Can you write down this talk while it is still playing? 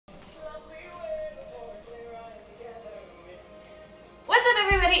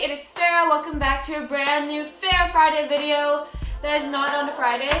everybody, it is Farrah. Welcome back to a brand new Fair Friday video that is not on a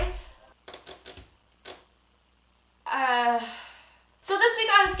Friday. So this week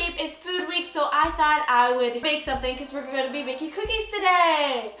on Escape is food week, so I thought I would make something because we're going to be making cookies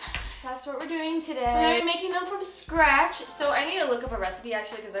today. That's what we're doing today. We're going to be making them from scratch, so I need to look up a recipe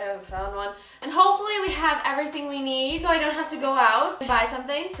actually because I haven't found one. And hopefully we have everything we need so I don't have to go out and buy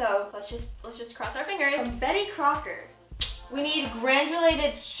something. So let's just cross our fingers. From Betty Crocker. We need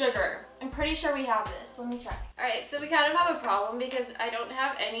granulated sugar. I'm pretty sure we have this. Let me check. Alright, so we kind of have a problem because I don't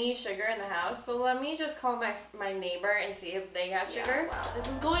have any sugar in the house. So let me just call my neighbor and see if they have sugar. Wow, this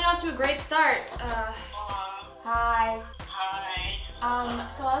is going off to a great start. Hi. Hi.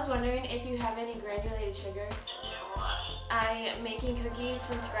 So I was wondering if you have any granulated sugar. I'm making cookies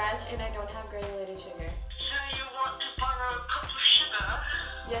from scratch and I don't have granulated sugar. So you want to borrow a cup of sugar?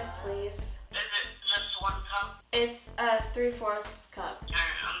 Yes, please. Is it just 1 cup? It's a 3/4 cup.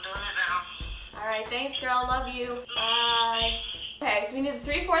 Alright, I'm doing it now. Alright, thanks girl, love you. Bye. Okay, so we need a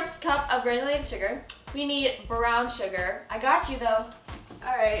 3/4 cup of granulated sugar. We need brown sugar. I got you though.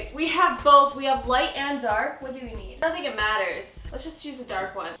 Alright, we have both. We have light and dark. What do we need? I don't think it matters. Let's just choose a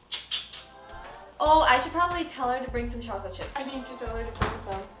dark one. Oh, I should probably tell her to bring some chocolate chips. I need to tell her to bring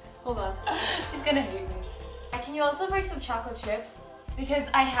some. Hold on. She's gonna hate me. Can you also bring some chocolate chips? Because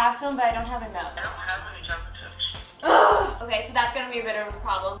I have some, but I don't have enough. I don't have any chocolate chips. Okay, so that's gonna be a bit of a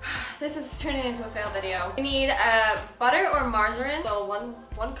problem. This is turning into a fail video. We need butter or margarine. So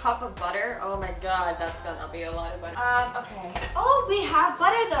one cup of butter. Oh my god, that's gonna be a lot of butter. Okay. Oh, we have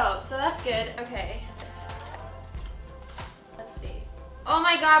butter though, so that's good. Okay. Let's see. Oh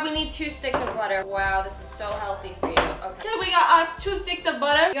my god, we need 2 sticks of butter. Wow, this is so healthy for you. Okay. So we got us 2 sticks of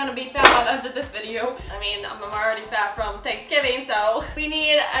butter. You're gonna be fat by the end of this video. I mean, I'm already fat from Thanksgiving, so. We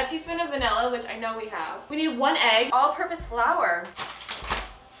need a teaspoon of vanilla, which I know we have. We need 1 egg, all-purpose flour.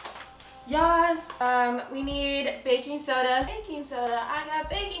 Yes. We need baking soda. Baking soda, I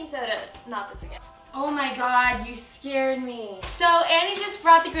got baking soda. Not this again. Oh my god, you scared me. So Annie just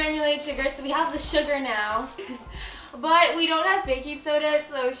brought the granulated sugar, so we have the sugar now. But we don't have baking soda,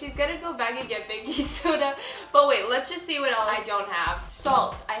 so she's gonna go back and get baking soda. But wait, let's just see what else I don't have.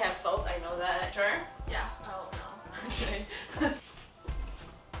 Salt. I have salt, I know that. Sure? Yeah. Oh no. Okay.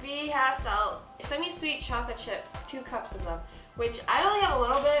 We have salt. Semi-sweet chocolate chips, 2 cups of them, which I only have a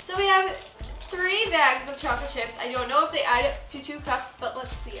little bit. So we have 3 bags of chocolate chips. I don't know if they add up to 2 cups, but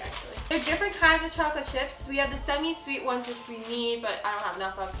let's see actually. There are different kinds of chocolate chips. We have the semi-sweet ones, which we need, but I don't have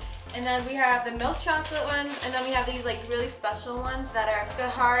enough of. And then we have the milk chocolate ones, and then we have these like really special ones that are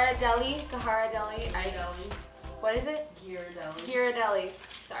Ghirardelli. What is it? Ghirardelli. Ghirardelli.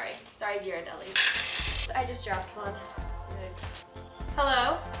 Sorry, Ghirardelli. I just dropped one. Thanks.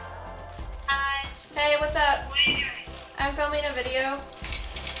 Hello. Hi. Hey, what's up? What are you doing? I'm filming a video.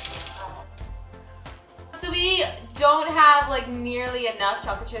 So we don't have like nearly enough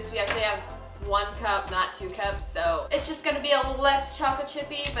chocolate chips. We actually have 1 cup, not 2 cups, so it's just gonna be a little less chocolate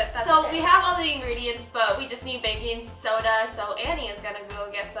chippy, but that's so okay. We have all the ingredients, but we just need baking soda, so Annie is gonna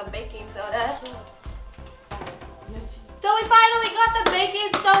go get some baking soda. So we finally got the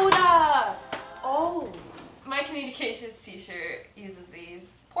baking soda! Oh, my communications t-shirt uses these.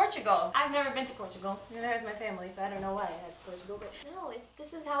 Portugal. I've never been to Portugal. Neither has my family, so I don't know why it has Portugal, but no,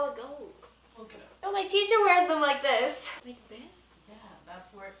 this is how it goes. Look it up. Oh, my teacher wears them like this. Like this?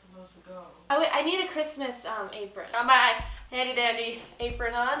 That's where it's supposed to go. Oh, wait, I need a Christmas apron. Got my handy dandy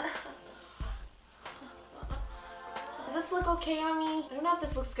apron on. Does this look okay on me? I don't know if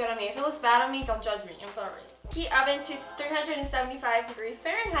this looks good on me. If it looks bad on me, don't judge me. I'm sorry. Heat oven to 375 degrees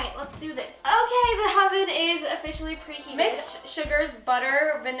Fahrenheit. Let's do this. Okay, the oven is officially preheated. Mix sugars,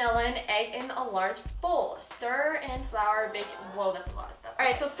 butter, vanilla, and egg in a large bowl. Stir and flour, bake. Whoa, that's a lot of stuff. All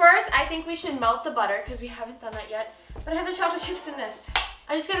right, so first, I think we should melt the butter because we haven't done that yet. But I have the chocolate chips in this.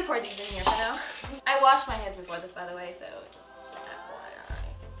 I'm just gonna pour these in here for now. I washed my hands before this, by the way, so just FYI.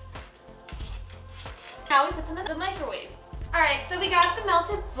 Now we put them in the microwave. Alright, so we got the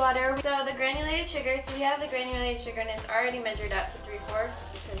melted butter, so the granulated sugar, so we have the granulated sugar and it's already measured out to 3/4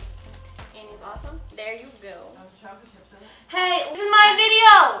 because Annie's awesome. There you go. Are the chocolate chips in there? Hey, this is my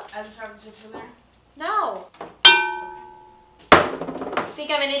video! Are the chocolate chips in there? No. Think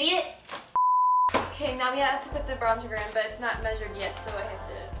I'm an idiot? Okay, now we have to put the brown sugar in, but it's not measured yet, so I have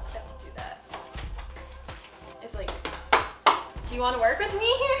to do that. It's like, do you want to work with me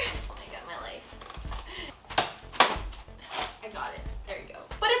here? Oh my god, my life. I got it. There you go.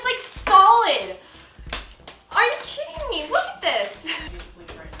 But it's like solid. Are you kidding me? Look at this. You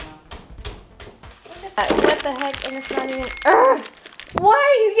sleep right now. What the heck? And it's not even. Why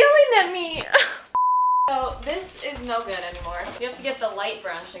are you yelling at me? So this is no good anymore. You have to get the light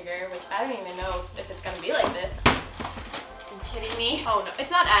brown sugar, which I don't even know if it's gonna be like this. Are you kidding me? Oh no,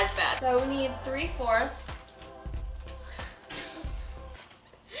 it's not as bad. So we need 3/4.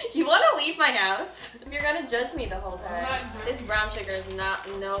 You want to leave my house? You're gonna judge me the whole time. This brown sugar is not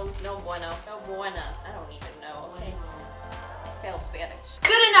no bueno. No buena. I don't even know. Okay. Failed Spanish.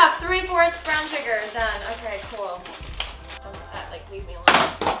 Good enough. 3/4 brown sugar. Done. Okay, cool. Don't leave me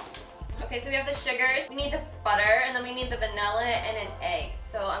alone. Okay, so we have the sugars. We need the butter, and then we need the vanilla and an egg.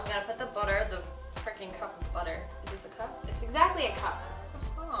 So I'm gonna put the butter, the freaking cup of butter. Is this a cup? It's exactly a cup.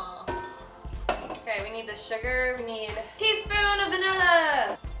 Oh. Okay, we need the sugar. We need a teaspoon of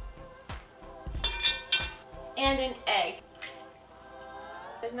vanilla. And an egg.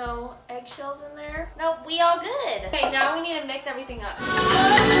 There's no eggshells in there? Nope, we all good. Okay, now we need to mix everything up.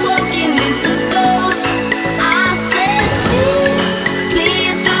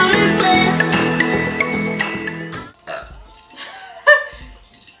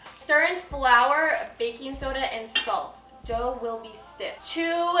 Stir in flour, baking soda, and salt. Dough will be stiff.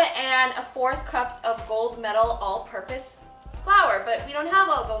 2 1/4 cups of gold medal all-purpose flour, but we don't have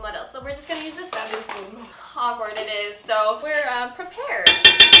all gold medal, so we're just gonna use this. Awkward it is, so we're prepared.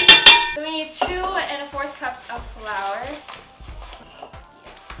 So we need 2 1/4 cups of flour.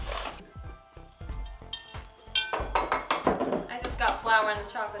 I just got flour and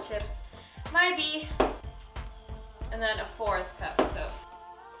the chocolate chips. Might be. And then 1/4 cup, so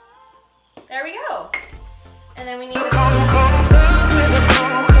there we go. And then we need a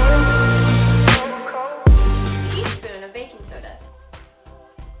teaspoon of baking soda.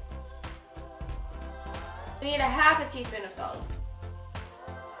 We need 1/2 teaspoon of salt.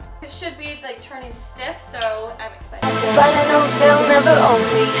 It should be like turning stiff, so I'm excited. But I know they'll never own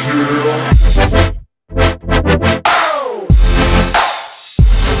me.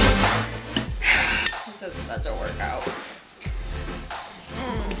 This is such a workout.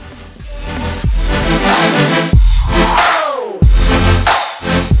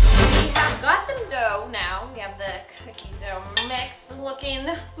 Now we have the cookie dough mix looking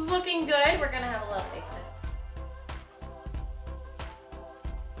good. We're gonna have a little taste test.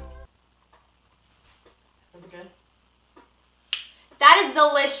 Is it good? That is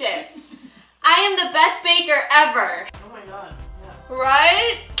delicious. I am the best baker ever. Oh my god, yeah.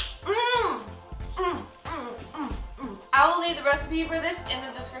 Right? I will leave the recipe for this in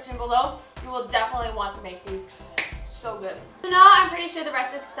the description below. You will definitely want to make these. So good. So now I'm pretty sure the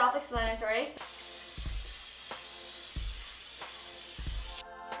rest is self-explanatory.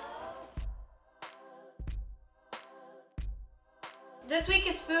 This week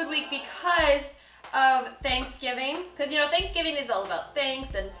is food week because of Thanksgiving. Because you know, Thanksgiving is all about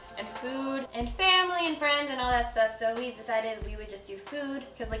thanks and food and family and friends and all that stuff. So we decided we would just do food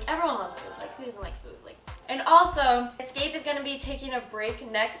because like everyone loves food. Like who doesn't like food? Like, and also Escape is gonna be taking a break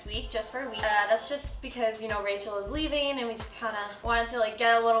next week just for a week. That's just because you know Rachel is leaving and we just kind of wanted to like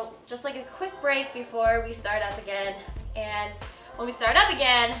get a little, just like a quick break before we start up again. And when we start up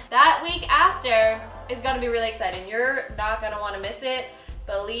again, that week after is gonna be really exciting. You're not gonna want to miss it.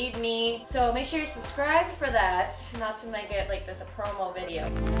 Believe me. So make sure you subscribe for that, not to make it like this a promo video.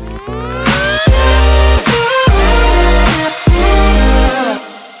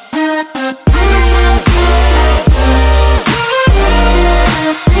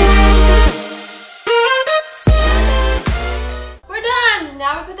 We're done.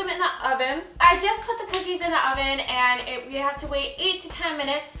 Now we put them in the oven. I just put the cookies in the oven and we have to wait 8 to 10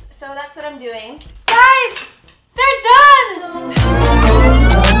 minutes. So that's what I'm doing. Guys, they're done!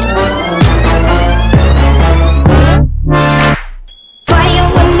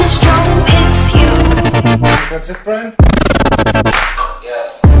 That's it, Brian?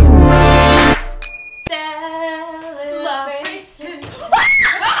 Yes. Celebration.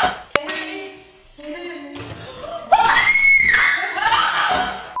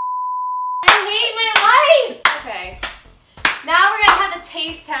 I hate my life! Okay. Now we're gonna have the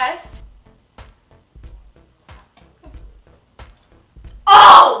taste test.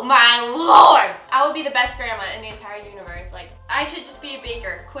 Oh my lord! I would be the best grandma in the entire universe. Like, I should just be a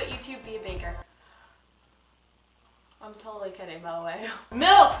baker. Quit YouTube, be a baker. I'm totally kidding, by the way.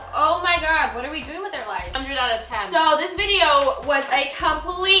 Milk! Oh my god, what are we doing with our lives? 100 out of 10. So this video was a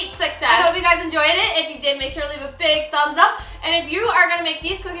complete success. I hope you guys enjoyed it. If you did, make sure to leave a big thumbs up. And if you are gonna make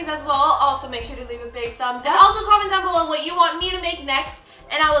these cookies as well, also make sure to leave a big thumbs up. And also comment down below what you want me to make next,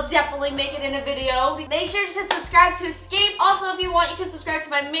 and I will definitely make it in a video. Make sure to subscribe to Escape. Also, if you want, you can subscribe to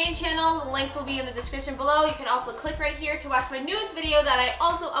my main channel. The links will be in the description below. You can also click right here to watch my newest video that I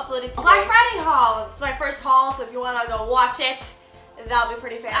also uploaded today. Black Friday haul. It's my first haul, so if you want to go watch it, that'll be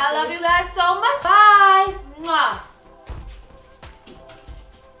pretty fancy. I love you guys so much. Bye!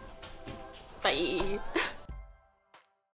 Bye.